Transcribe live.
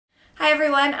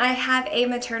everyone, I have a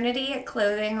maternity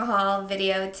clothing haul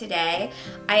video today.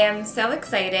 I am so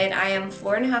excited. I am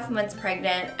 4.5 months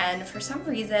pregnant, and for some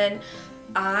reason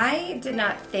I did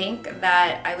not think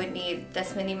that I would need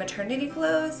this many maternity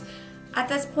clothes. At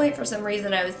this point, for some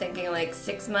reason, I was thinking like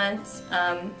 6 months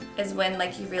is when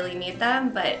like you really need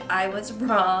them, but I was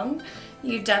wrong.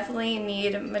 You definitely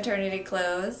need maternity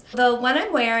clothes. The one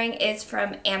I'm wearing is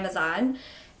from Amazon,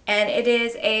 and it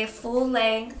is a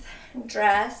full-length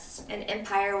dress, an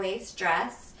empire waist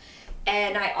dress,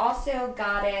 and I also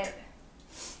got it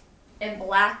in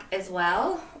black as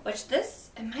well, which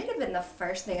it might have been the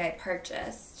first thing I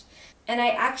purchased. And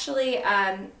I actually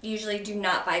usually do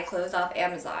not buy clothes off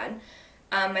Amazon.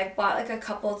 I've bought like a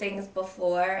couple things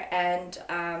before, and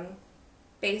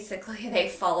basically they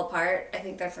fall apart. I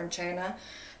think they're from China.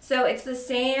 So it's the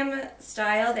same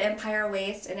style, the empire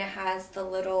waist, and it has the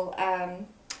little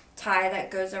tie that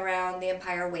goes around the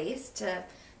empire waist to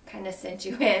kind of cinch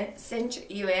you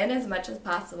in as much as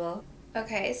possible.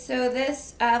 Okay, so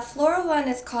this floral one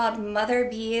is called Mother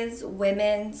Bee's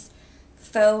Women's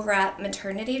Faux Wrap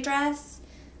Maternity Dress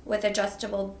with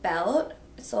adjustable belt.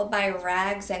 It's sold by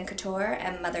Rags and Couture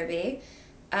and Mother Bee.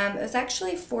 It was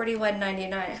actually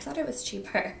 $41.99. I thought it was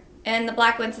cheaper. And the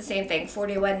black one's the same thing,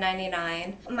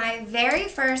 $41.99. My very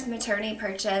first maternity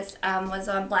purchase was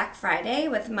on Black Friday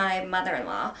with my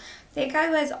mother-in-law. I think I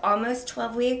was almost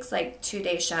 12 weeks, like 2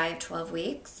 days shy of 12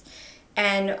 weeks.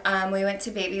 And we went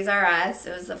to Babies R Us.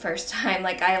 It was the first time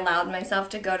like I allowed myself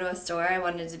to go to a store. I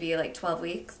wanted to be like 12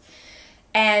 weeks.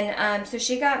 And so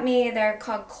she got me, they're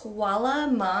called Koala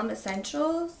Mom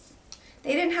Essentials.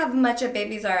 They didn't have much at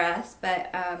Babies R Us, but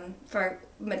for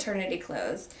maternity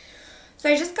clothes. So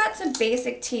I just got some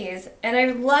basic tees, and I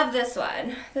love this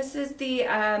one. This is the,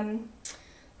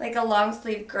 like a long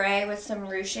sleeve gray with some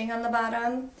ruching on the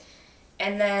bottom.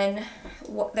 And then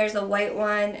there's a white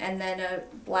one, and then a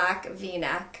black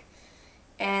V-neck.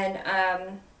 And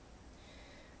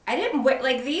I didn't wear,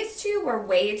 like these two were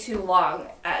way too long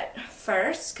at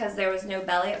first because there was no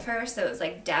belly at first, so it was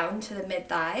like down to the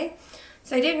mid-thigh.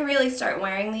 So I didn't really start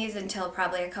wearing these until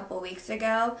probably a couple weeks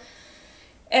ago.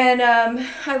 And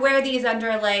I wear these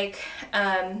under like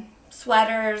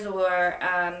sweaters or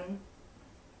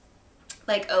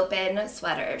like open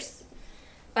sweaters.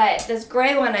 But this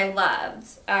gray one I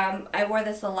loved. I wore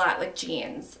this a lot with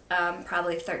jeans,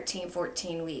 probably 13,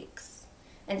 14 weeks,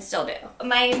 and still do.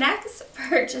 My next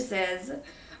purchases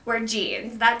were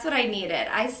jeans. That's what I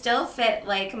needed. I still fit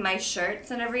like my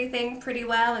shirts and everything pretty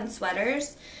well and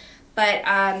sweaters, but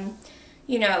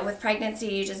you know, with pregnancy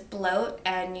you just bloat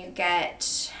and you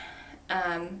get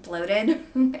bloated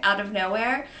out of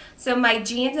nowhere. So my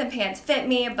jeans and pants fit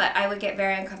me, but I would get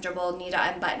very uncomfortable, need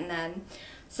to unbutton them.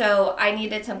 So I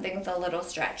needed something with a little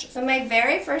stretch. So my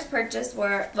very first purchase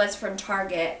was from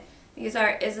Target. These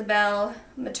are Isabel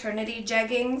maternity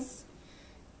jeggings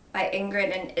by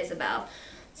Ingrid and Isabel.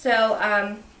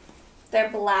 So they're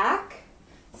black,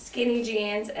 skinny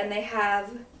jeans, and they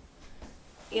have,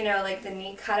 you know, like the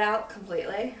knee cut out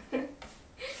completely.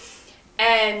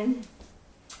 And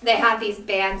they have these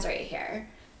bands right here.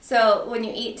 So when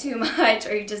you eat too much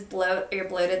or you just bloat or you're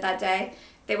bloated that day,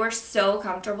 they were so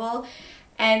comfortable.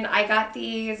 And I got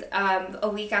these a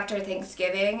week after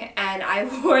Thanksgiving, and I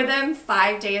wore them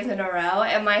 5 days in a row,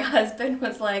 and my husband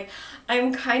was like,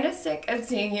 I'm kind of sick of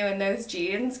seeing you in those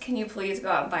jeans. Can you please go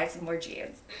out and buy some more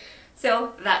jeans?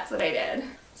 So that's what I did.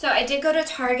 So I did go to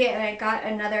Target and I got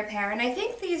another pair, and I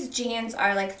think these jeans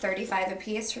are like $35 a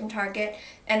piece from Target,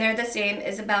 and they're the same,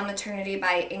 Isabel Maternity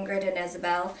by Ingrid and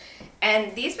Isabel.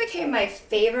 And these became my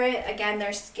favorite. Again,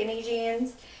 they're skinny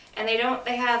jeans, and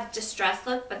they have distressed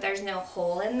look, but there's no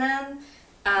hole in them.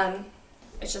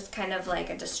 It's just kind of like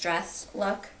a distressed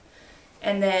look.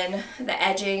 And then the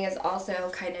edging is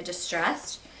also kind of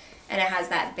distressed. And it has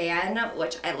that band,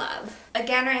 which I love.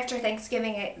 Again, right after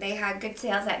Thanksgiving, they had good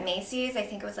sales at Macy's. I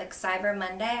think it was like Cyber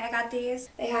Monday I got these.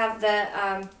 They have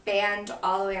the band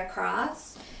all the way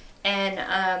across.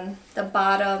 And the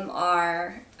bottom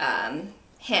are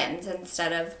hems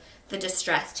instead of the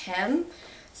distressed hem.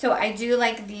 So I do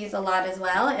like these a lot as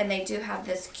well, and they do have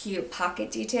this cute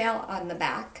pocket detail on the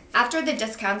back. After the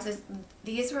discounts,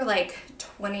 these were like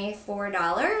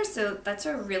 $24, so that's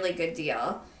a really good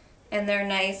deal. And they're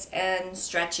nice and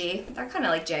stretchy. They're kind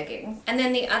of like jeggings. And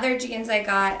then the other jeans I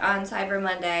got on Cyber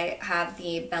Monday have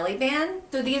the belly band.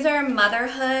 So these are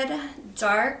Motherhood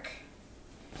Dark,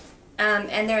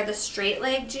 and they're the straight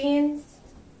leg jeans.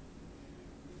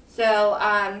 So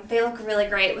they look really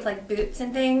great with like boots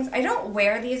and things. I don't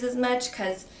wear these as much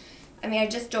because, I mean, I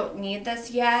just don't need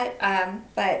this yet.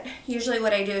 But usually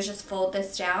what I do is just fold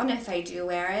this down if I do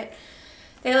wear it.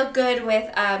 They look good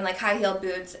with like high heel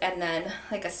boots and then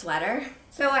like a sweater.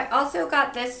 So I also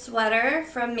got this sweater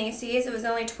from Macy's. It was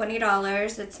only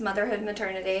 $20. It's Motherhood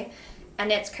Maternity,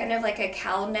 and it's kind of like a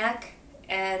cowl neck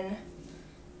and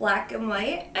black and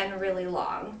white and really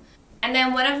long. And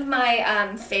then one of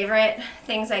my favorite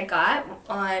things I got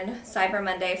on Cyber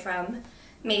Monday from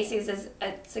Macy's is,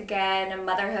 it's again a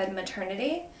Motherhood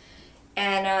Maternity,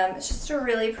 and it's just a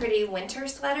really pretty winter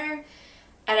sweater.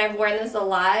 And I've worn this a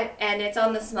lot, and it's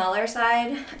on the smaller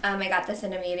side. I got this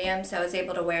in a medium, so I was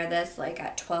able to wear this like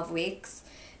at 12 weeks,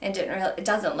 and it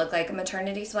doesn't look like a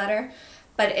maternity sweater,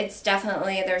 but it's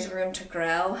definitely, there's room to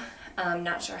grow.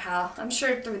 Not sure how. I'm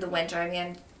sure through the winter. I mean,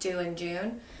 I'm due in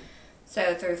June,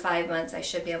 so through 5 months I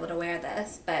should be able to wear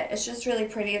this. But it's just really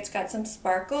pretty. It's got some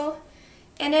sparkle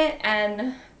in it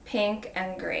and pink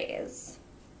and grays.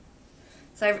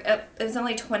 So it was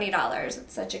only $20.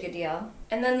 It's such a good deal.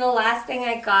 And then the last thing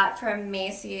I got from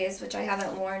Macy's, which I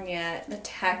haven't worn yet, the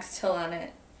tag's still on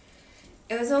it.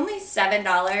 It was only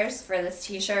 $7 for this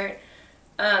t-shirt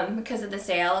because of the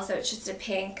sale. So it's just a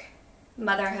pink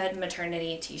Motherhood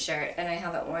Maternity t-shirt, and I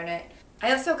haven't worn it.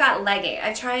 I also got leggings.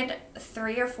 I tried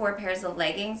 3 or 4 pairs of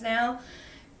leggings now,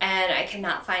 and I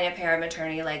cannot find a pair of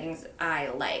maternity leggings I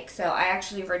like. So I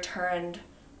actually returned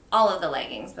all of the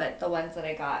leggings, but the ones that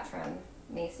I got from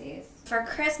Macy's. For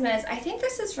Christmas, I think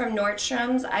this is from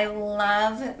Nordstrom's. I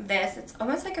love this. It's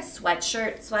almost like a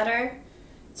sweatshirt sweater.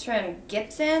 It's from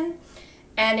Gibson,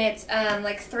 and it's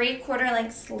like 3/4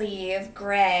 length sleeve,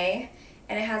 gray,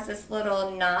 and it has this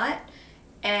little knot.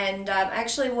 And I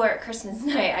actually wore it Christmas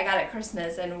night. I got it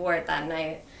Christmas and wore it that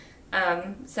night.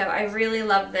 So I really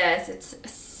love this. It's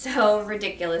so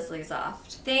ridiculously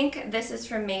soft. I think this is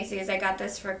from Macy's. I got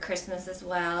this for Christmas as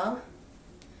well.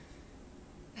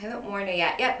 I haven't worn it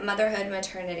yet. Yep, Motherhood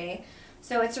Maternity.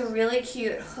 So it's a really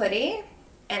cute hoodie,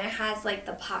 and it has like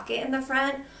the pocket in the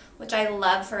front, which I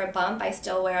love for a bump. I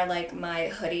still wear like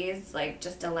my hoodies like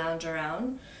just to lounge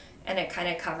around, and it kind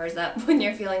of covers up when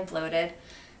you're feeling bloated.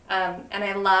 And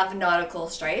I love nautical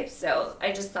stripes, so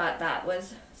I just thought that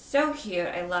was so cute.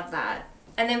 I love that.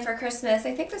 And then for Christmas,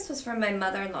 I think this was from my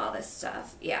mother-in-law, this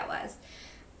stuff. Yeah, it was.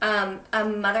 A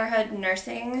motherhood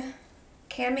nursing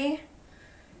cami.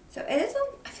 So it is,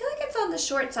 I feel like it's on the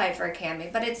short side for a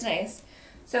cami, but it's nice.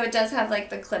 So it does have like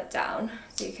the clip down,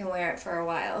 so you can wear it for a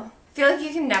while. I feel like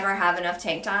you can never have enough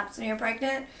tank tops when you're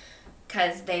pregnant,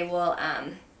 because they will,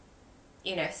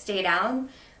 you know, stay down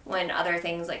when other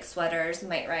things like sweaters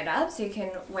might ride up, so you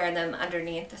can wear them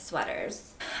underneath the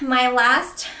sweaters. My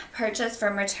last purchase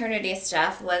for maternity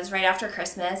stuff was right after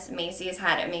Christmas. Macy's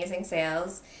had amazing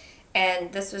sales,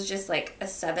 and this was just like a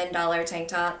 $7 tank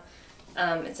top.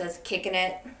 It says "Kicking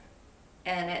It,"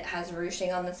 and it has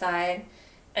ruching on the side,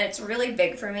 and it's really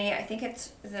big for me. I think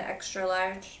is it extra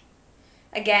large?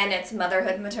 Again, it's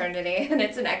Motherhood Maternity, and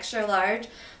it's an extra large,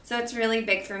 so it's really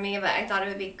big for me, but I thought it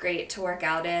would be great to work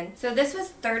out in. So this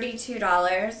was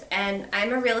 $32, and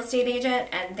I'm a real estate agent,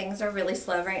 and things are really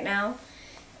slow right now.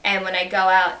 And when I go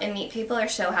out and meet people or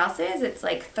show houses, it's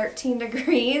like 13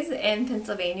 degrees in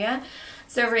Pennsylvania.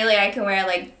 So really I can wear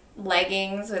like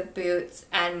leggings with boots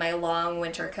and my long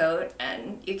winter coat,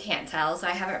 and you can't tell, so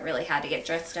I haven't really had to get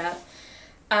dressed up.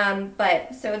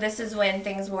 But so this is when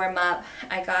things warm up.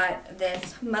 I got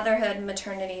this Motherhood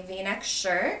Maternity V-neck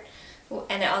shirt,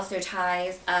 and it also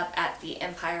ties up at the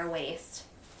empire waist.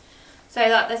 So I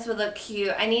thought this would look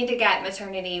cute. I need to get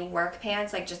maternity work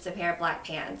pants, like just a pair of black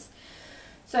pants.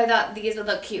 So I thought these would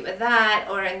look cute with that,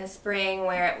 or in the spring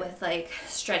wear it with like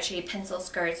stretchy pencil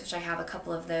skirts, which I have a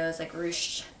couple of those, like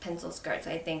ruched pencil skirts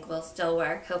I think will still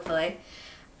work, hopefully.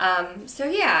 So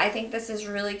yeah, I think this is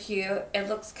really cute. It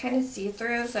looks kind of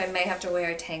see-through, so I might have to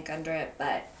wear a tank under it,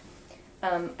 but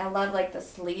I love like the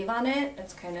sleeve on it.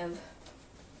 It's kind of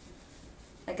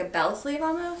like a bell sleeve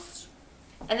almost.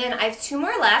 And then I have 2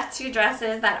 more left, 2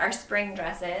 dresses that are spring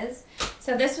dresses.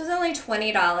 So this was only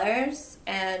 $20,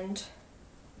 and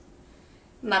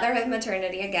Motherhood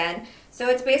Maternity again. So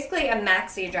it's basically a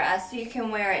maxi dress. So you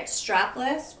can wear it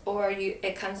strapless, or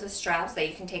it comes with straps that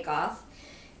you can take off.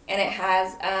 And it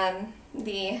has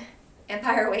the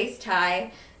empire waist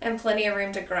tie and plenty of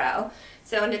room to grow.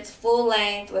 So, and it's full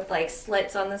length with like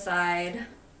slits on the side.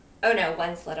 Oh no,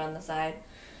 1 slit on the side.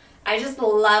 I just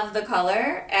love the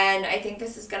color, and I think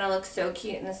this is gonna look so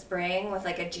cute in the spring with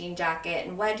like a jean jacket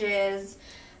and wedges.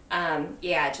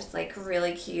 Yeah, just like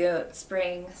really cute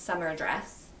spring summer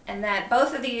dress. And that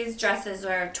both of these dresses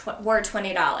were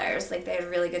 $20. Like they had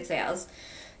really good sales.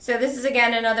 So this is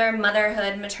again another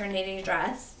Motherhood Maternity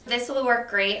dress. This will work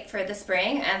great for the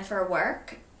spring and for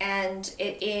work, and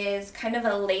it is kind of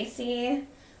a lacy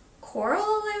coral,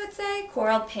 I would say,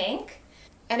 coral pink.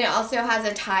 And it also has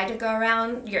a tie to go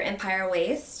around your empire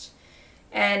waist.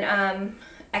 And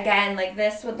again, like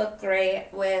this would look great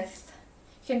with,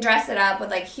 you can dress it up with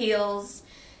like heels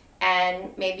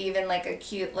and maybe even like a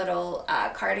cute little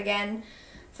cardigan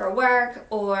for work,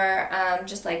 or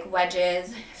just like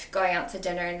wedges going out to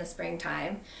dinner in the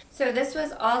springtime. So this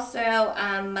was also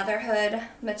Motherhood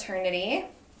Maternity.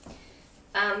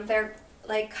 They're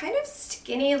like kind of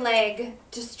skinny leg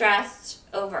distressed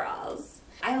overalls.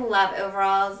 I love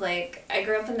overalls. Like, I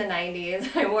grew up in the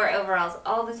 90s. I wore overalls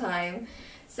all the time.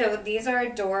 So these are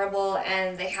adorable,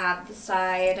 and they have the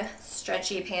side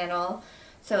stretchy panel,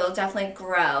 so it'll definitely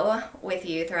grow with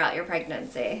you throughout your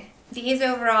pregnancy. These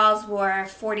overalls were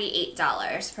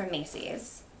 $48 from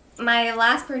Macy's. My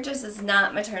last purchase is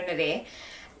not maternity.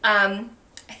 I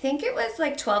think it was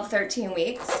like 12, 13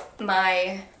 weeks.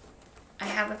 I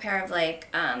have a pair of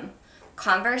like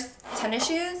Converse tennis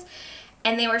shoes,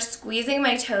 and they were squeezing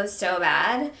my toes so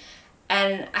bad,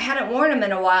 and I hadn't worn them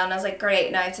in a while, and I was like,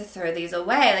 great, now I have to throw these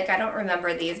away. Like, I don't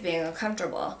remember these being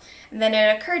uncomfortable. And then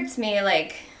it occurred to me,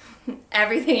 like,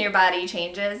 everything in your body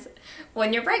changes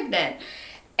when you're pregnant.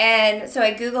 And so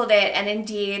I Googled it, and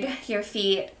indeed, your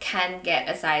feet can get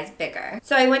a size bigger.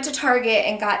 So I went to Target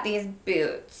and got these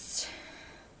boots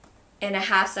in a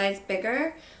half size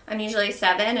bigger. I'm usually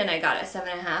 7, and I got a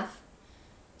 7.5. It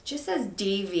just says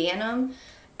DV in them.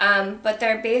 But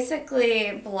they're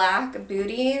basically black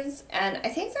booties, and I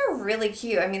think they're really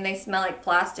cute. I mean, they smell like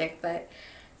plastic, but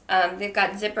they've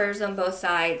got zippers on both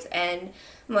sides, and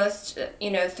most,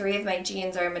 3 of my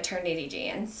jeans are maternity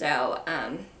jeans. So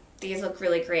these look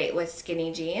really great with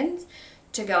skinny jeans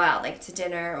to go out like to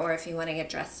dinner, or if you want to get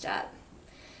dressed up.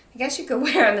 I guess you could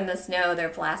wear them in the snow, they're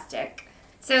plastic.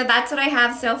 So that's what I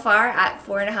have so far at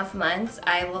 4.5 months.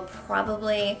 I will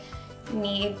probably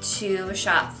need to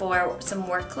shop for some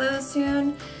work clothes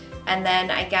soon, and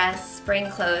then I guess spring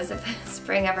clothes if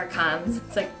spring ever comes.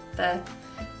 It's like I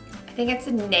think it's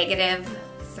a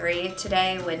 -3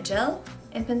 today, wind chill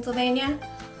in Pennsylvania.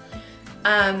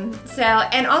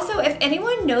 And also, if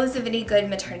anyone knows of any good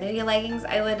maternity leggings,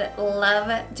 I would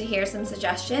love to hear some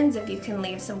suggestions if you can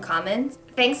leave some comments.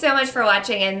 Thanks so much for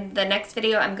watching. In the next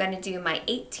video, I'm going to do my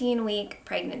 18-week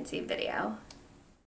pregnancy video.